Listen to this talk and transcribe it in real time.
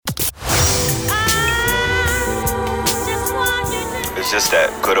just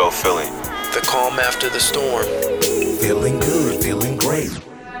that good old feeling. The calm after the storm. Feeling good, feeling great.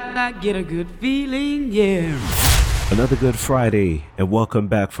 I get a good feeling, yeah. Another good Friday, and welcome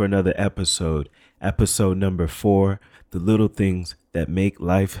back for another episode. Episode number 4, The Little Things That Make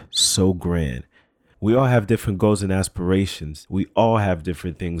Life So Grand. We all have different goals and aspirations. We all have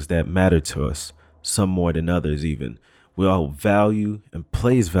different things that matter to us, some more than others even. We all value and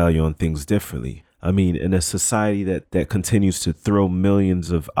place value on things differently. I mean, in a society that continues to throw millions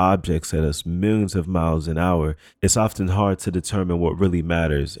of objects at us, millions of miles an hour, it's often hard to determine what really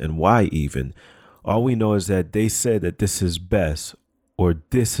matters and why even. All we know is that they said that this is best, or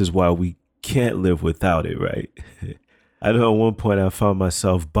this is why we can't live without it, right? I know at one point I found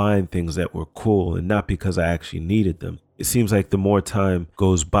myself buying things that were cool and not because I actually needed them. It seems like the more time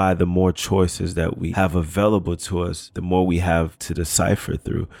goes by, the more choices that we have available to us, the more we have to decipher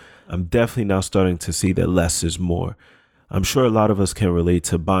through. I'm definitely now starting to see that less is more. I'm sure a lot of us can relate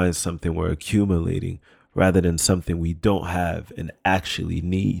to buying something we're accumulating rather than something we don't have and actually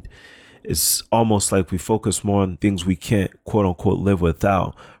need. It's almost like we focus more on things we can't, quote unquote, live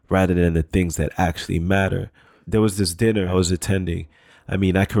without rather than the things that actually matter. There was this dinner I was attending. I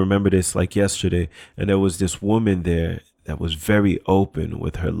mean, I can remember this like yesterday, and there was this woman there that was very open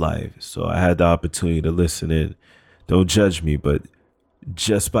with her life. So I had the opportunity to listen in. Don't judge me, but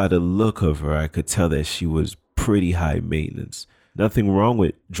just by the look of her, I could tell that she was pretty high maintenance. Nothing wrong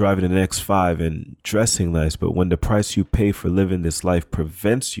with driving an X5 and dressing nice, but when the price you pay for living this life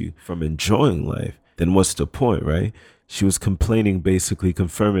prevents you from enjoying life, then what's the point, right? She was complaining, basically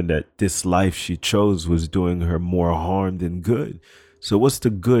confirming that this life she chose was doing her more harm than good. So what's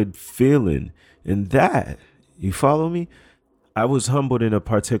the good feeling in that? You follow me? I was humbled in a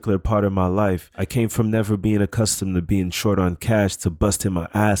particular part of my life. I came from never being accustomed to being short on cash to busting my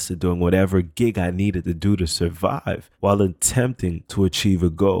ass to doing whatever gig I needed to do to survive while attempting to achieve a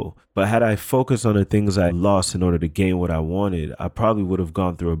goal. But had I focused on the things I lost in order to gain what I wanted, I probably would have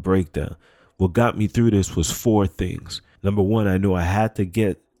gone through a breakdown. What got me through this was 4 things. Number 1, I knew I had to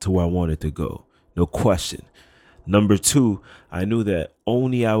get to where I wanted to go. No question. Number 2, I knew that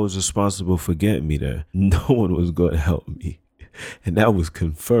only I was responsible for getting me there. No one was going to help me. And that was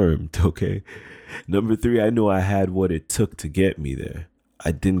confirmed, okay? Number 3, I knew I had what it took to get me there.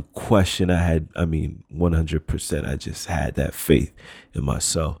 I didn't question. 100%. I just had that faith in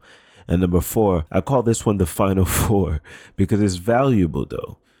myself. And number 4, I call this one the final 4 because it's valuable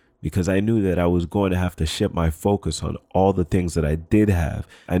though. Because I knew that I was going to have to shift my focus on all the things that I did have.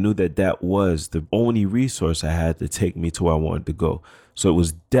 I knew that that was the only resource I had to take me to where I wanted to go. So it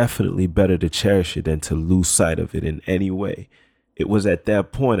was definitely better to cherish it than to lose sight of it in any way. It was at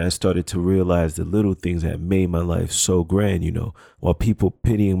that point I started to realize the little things that made my life so grand, While people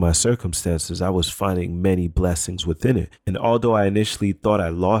pitying my circumstances, I was finding many blessings within it. And although I initially thought I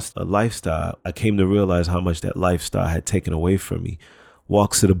lost a lifestyle, I came to realize how much that lifestyle had taken away from me.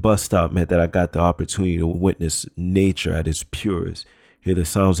 Walks to the bus stop meant that I got the opportunity to witness nature at its purest, hear the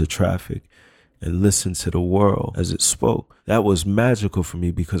sounds of traffic, and listen to the world as it spoke. That was magical for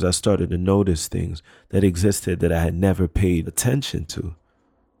me because I started to notice things that existed that I had never paid attention to.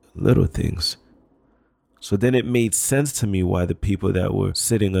 Little things. So then it made sense to me why the people that were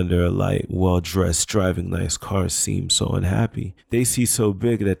sitting under a light, well-dressed, driving nice cars seemed so unhappy. They see so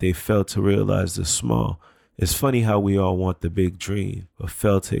big that they failed to realize the small. It's funny how we all want the big dream, but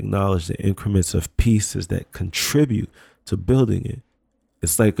fail to acknowledge the increments of pieces that contribute to building it.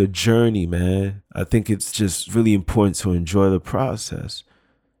 It's like a journey, man. I think it's just really important to enjoy the process.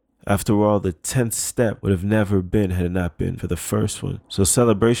 After all, the 10th step would have never been had it not been for the first one. So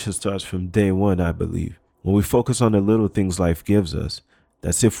celebration starts from day 1, I believe. When we focus on the little things life gives us,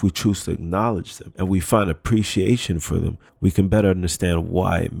 that's if we choose to acknowledge them and we find appreciation for them, we can better understand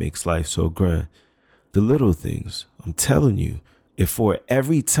why it makes life so grand. The little things, I'm telling you, if for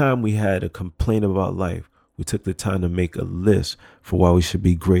every time we had a complaint about life, we took the time to make a list for why we should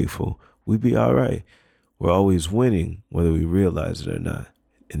be grateful, we'd be all right. We're always winning, whether we realize it or not.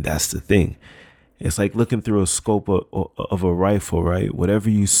 And that's the thing. It's like looking through a scope of a rifle, right? Whatever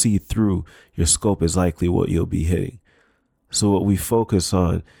you see through your scope is likely what you'll be hitting. So what we focus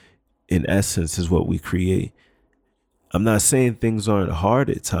on, in essence, is what we create. I'm not saying things aren't hard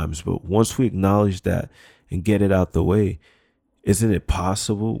at times, but once we acknowledge that and get it out the way, isn't it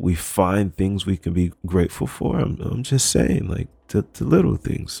possible we find things we can be grateful for? I'm just saying, like the little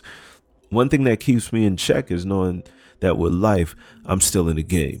things. One thing that keeps me in check is knowing that with life, I'm still in the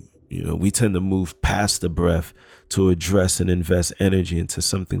game. We tend to move past the breath to address and invest energy into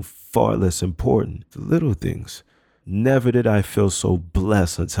something far less important, the little things. Never did I feel so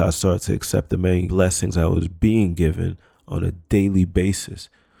blessed until I started to accept the many blessings I was being given on a daily basis.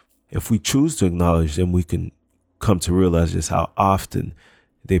 If we choose to acknowledge them, we can come to realize just how often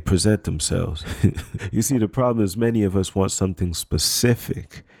they present themselves. You see, the problem is many of us want something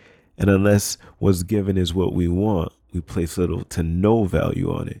specific, and unless what's given is what we want, we place little to no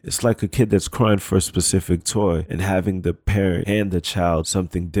value on it. It's like a kid that's crying for a specific toy and having the parent hand the child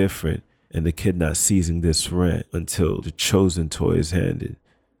something different, and the kid not seizing this rent until the chosen toy is handed.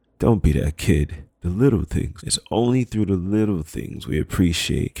 Don't be that kid. The little things. It's only through the little things we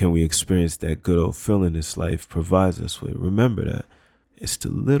appreciate can we experience that good old feeling this life provides us with. Remember that. It's the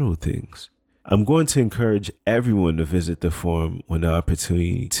little things. I'm going to encourage everyone to visit the forum when the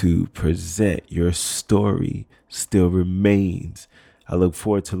opportunity to present your story still remains. I look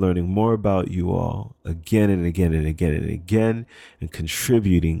forward to learning more about you all again and again and again and again, and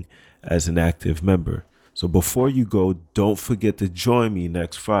contributing as an active member. So before you go, don't forget to join me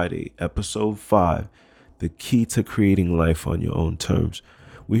next Friday, episode 5, The Key to Creating Life on Your Own Terms.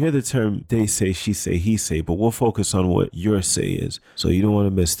 We hear the term they say, she say, he say, but we'll focus on what your say is. So you don't want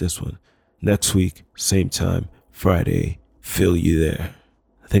to miss this one. Next week, same time, Friday, feel you there.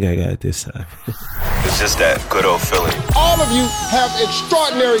 I think I got it this time. It's just that good old feeling. All of you have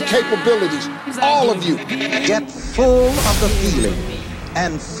extraordinary capabilities. All of you. Get full of the feeling,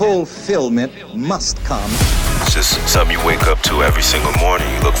 and fulfillment must come. It's just something you wake up to every single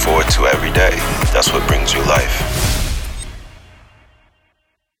morning. You look forward to every day. That's what brings you life.